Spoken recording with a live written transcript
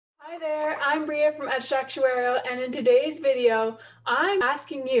Hi there, I'm Bria from Actuarial, and in today's video, I'm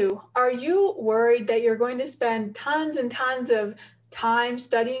asking you, are you worried that you're going to spend tons and tons of time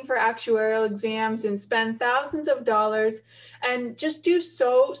studying for actuarial exams and spend thousands of dollars and just do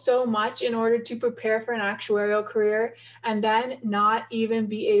so much in order to prepare for an actuarial career and then not even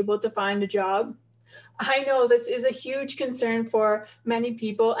be able to find a job? I know this is a huge concern for many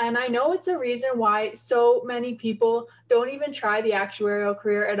people, and I know it's a reason why so many people don't even try the actuarial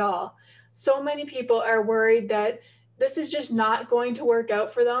career at all. So many people are worried that this is just not going to work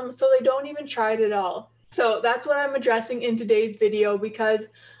out for them, so they don't even try it at all. So that's what I'm addressing in today's video because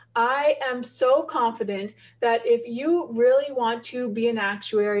I am so confident that if you really want to be an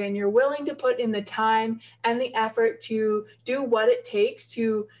actuary and you're willing to put in the time and the effort to do what it takes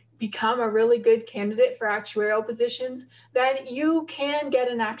to become a really good candidate for actuarial positions, then you can get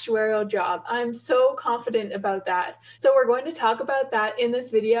an actuarial job. I'm so confident about that. So we're going to talk about that in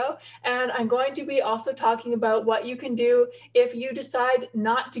this video, and I'm going to be also talking about what you can do if you decide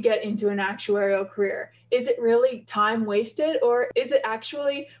not to get into an actuarial career. Is it really time wasted, or is it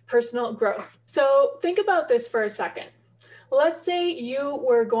actually personal growth? So think about this for a second. Let's say you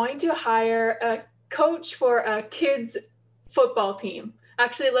were going to hire a coach for a kids' football team.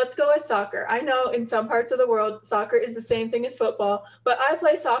 Actually, let's go with soccer. I know in some parts of the world, soccer is the same thing as football, but I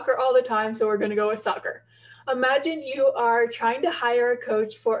play soccer all the time, so we're going to go with soccer. Imagine you are trying to hire a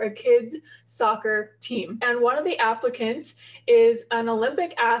coach for a kids' soccer team, and one of the applicants is an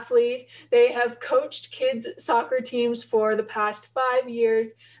Olympic athlete. They have coached kids' soccer teams for the past 5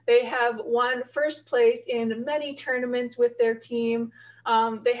 years. They have won first place in many tournaments with their team.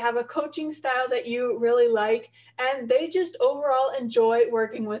 They have a coaching style that you really like, and they just overall enjoy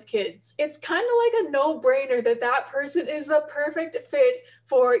working with kids. It's kind of like a no-brainer that that person is the perfect fit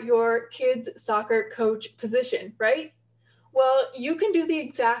for your kids' soccer coach position, right? Well, you can do the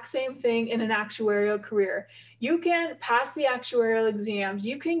exact same thing in an actuarial career. You can pass the actuarial exams,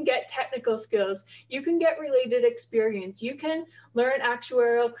 you can get technical skills, you can get related experience, you can learn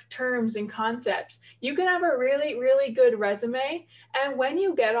actuarial terms and concepts, you can have a really good resume. And when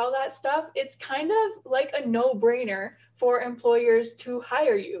you get all that stuff, it's kind of like a no-brainer for employers to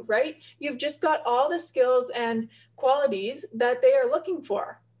hire you, right? You've just got all the skills and qualities that they are looking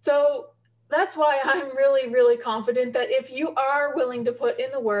for. So that's why I'm really confident that if you are willing to put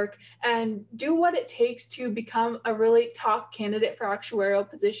in the work and do what it takes to become a really top candidate for actuarial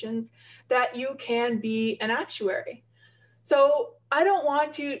positions, that you can be an actuary. So I don't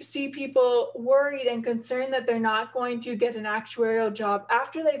want to see people worried and concerned that they're not going to get an actuarial job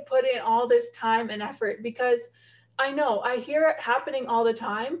after they've put in all this time and effort, because I know I hear it happening all the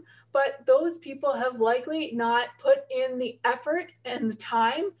time, but those people have likely not put in the effort and the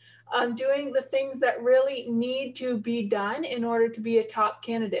time on doing the things that really need to be done in order to be a top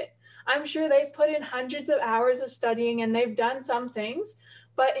candidate. I'm sure they've put in hundreds of hours of studying and they've done some things,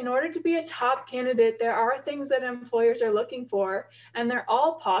 but in order to be a top candidate, there are things that employers are looking for, and they're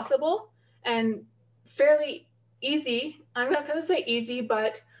all possible and fairly easy. I'm not going to say easy,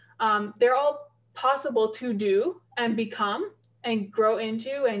 but they're all possible to do and become and grow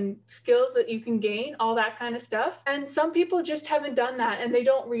into, and skills that you can gain, all that kind of stuff. And some people just haven't done that, and they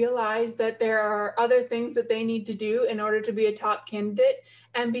don't realize that there are other things that they need to do in order to be a top candidate.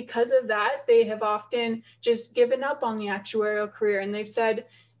 And because of that, they have often just given up on the actuarial career, and they've said,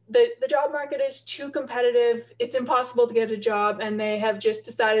 the job market is too competitive, it's impossible to get a job, and they have just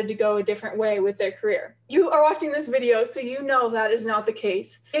decided to go a different way with their career. You are watching this video, so you know that is not the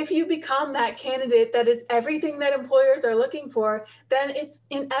case. If you become that candidate that is everything that employers are looking for, then it's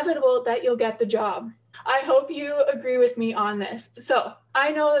inevitable that you'll get the job. I hope you agree with me on this. So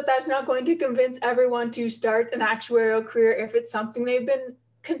I know that that's not going to convince everyone to start an actuarial career if it's something they've been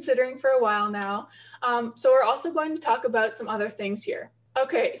considering for a while now. So we're also going to talk about some other things here.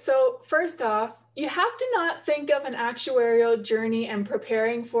 Okay, so first off, you have to not think of an actuarial journey and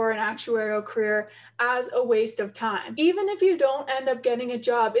preparing for an actuarial career as a waste of time. Even if you don't end up getting a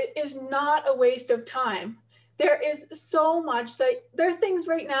job, it is not a waste of time. There is so much there are things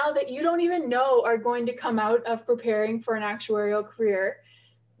right now that you don't even know are going to come out of preparing for an actuarial career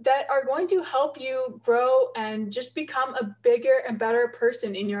that are going to help you grow and just become a bigger and better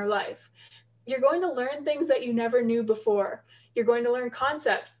person in your life. You're going to learn things that you never knew before. You're going to learn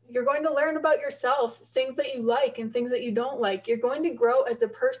concepts. You're going to learn about yourself, things that you like and things that you don't like. You're going to grow as a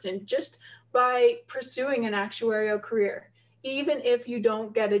person just by pursuing an actuarial career, even if you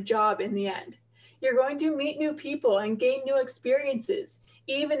don't get a job in the end. You're going to meet new people and gain new experiences,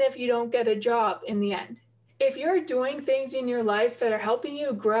 even if you don't get a job in the end. If you're doing things in your life that are helping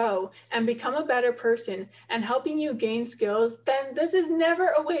you grow and become a better person and helping you gain skills, then this is never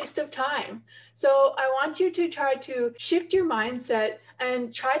a waste of time. So I want you to try to shift your mindset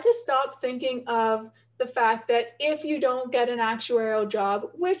and try to stop thinking of the fact that if you don't get an actuarial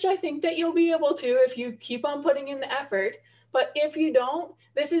job, which I think that you'll be able to if you keep on putting in the effort, but if you don't,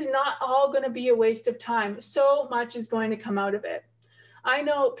 this is not all going to be a waste of time. So much is going to come out of it. I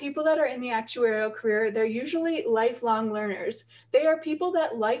know people that are in the actuarial career, they're usually lifelong learners. They are people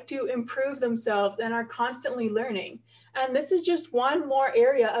that like to improve themselves and are constantly learning. And this is just one more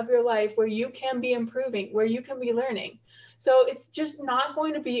area of your life where you can be improving, where you can be learning. So it's just not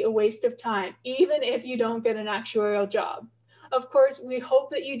going to be a waste of time, even if you don't get an actuarial job. Of course, we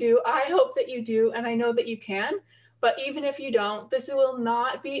hope that you do. I hope that you do, and I know that you can. But even if you don't, this will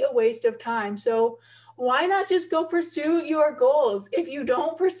not be a waste of time. So why not just go pursue your goals? If you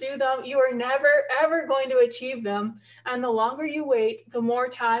don't pursue them, you are never, ever going to achieve them. And the longer you wait, the more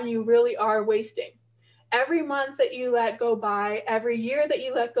time you really are wasting. Every month that you let go by, every year that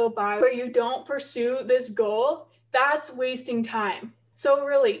you let go by, where you don't pursue this goal, that's wasting time. So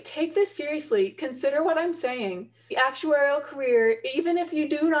really, take this seriously. Consider what I'm saying. The actuarial career, even if you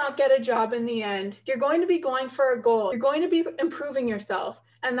do not get a job in the end, you're going to be going for a goal. You're going to be improving yourself,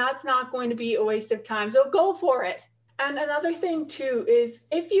 and that's not going to be a waste of time. So go for it. And another thing too is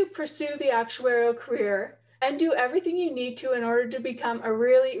if you pursue the actuarial career and do everything you need to in order to become a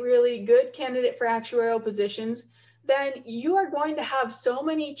really, really good candidate for actuarial positions, then you are going to have so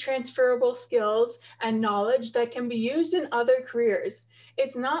many transferable skills and knowledge that can be used in other careers.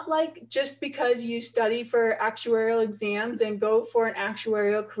 It's not like just because you study for actuarial exams and go for an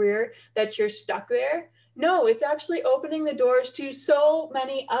actuarial career that you're stuck there. No, it's actually opening the doors to so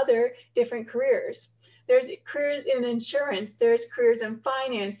many other different careers. There's careers in insurance, there's careers in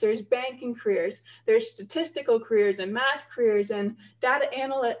finance, there's banking careers, there's statistical careers and math careers and data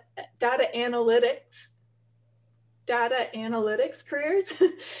analytics careers,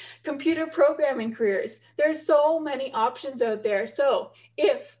 computer programming careers. There's so many options out there. So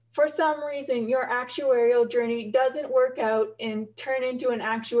if for some reason your actuarial journey doesn't work out and turn into an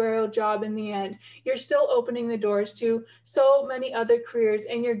actuarial job in the end, you're still opening the doors to so many other careers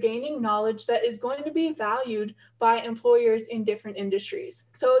and you're gaining knowledge that is going to be valued by employers in different industries.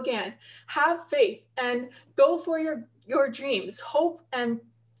 So again, have faith and go for your dreams, hope and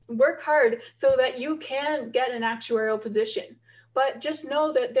work hard so that you can get an actuarial position. But just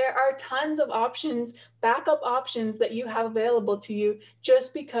know that there are tons of options, backup options that you have available to you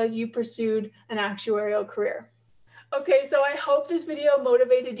just because you pursued an actuarial career. Okay, so I hope this video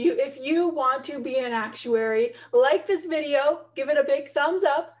motivated you. If you want to be an actuary, like this video, give it a big thumbs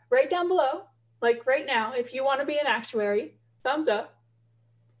up right down below, like right now. If you want to be an actuary, thumbs up.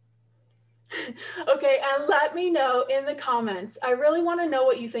 Okay, and let me know in the comments. I really want to know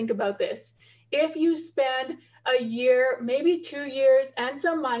what you think about this. If you spend a year, maybe 2 years, and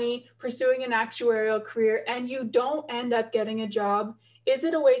some money pursuing an actuarial career and you don't end up getting a job, is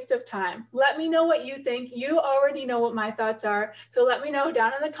it a waste of time? Let me know what you think. You already know what my thoughts are, so let me know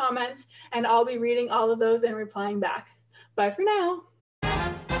down in the comments, and I'll be reading all of those and replying back. Bye for now.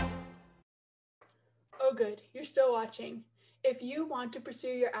 Oh, good, you're still watching. If you want to pursue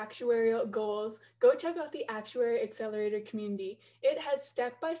your actuarial goals, go check out the Actuary Accelerator Community. It has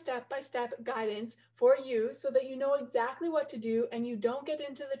step-by-step guidance for you so that you know exactly what to do and you don't get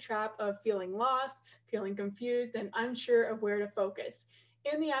into the trap of feeling lost, feeling confused, and unsure of where to focus.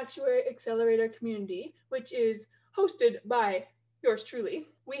 In the Actuary Accelerator Community, which is hosted by yours truly,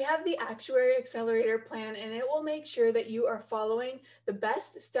 we have the Actuary Accelerator plan, and it will make sure that you are following the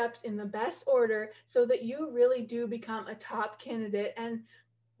best steps in the best order so that you really do become a top candidate. And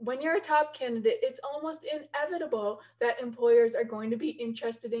when you're a top candidate, it's almost inevitable that employers are going to be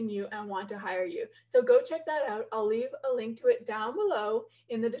interested in you and want to hire you. So go check that out. I'll leave a link to it down below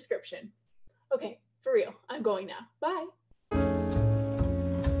in the description. Okay, for real, I'm going now. Bye.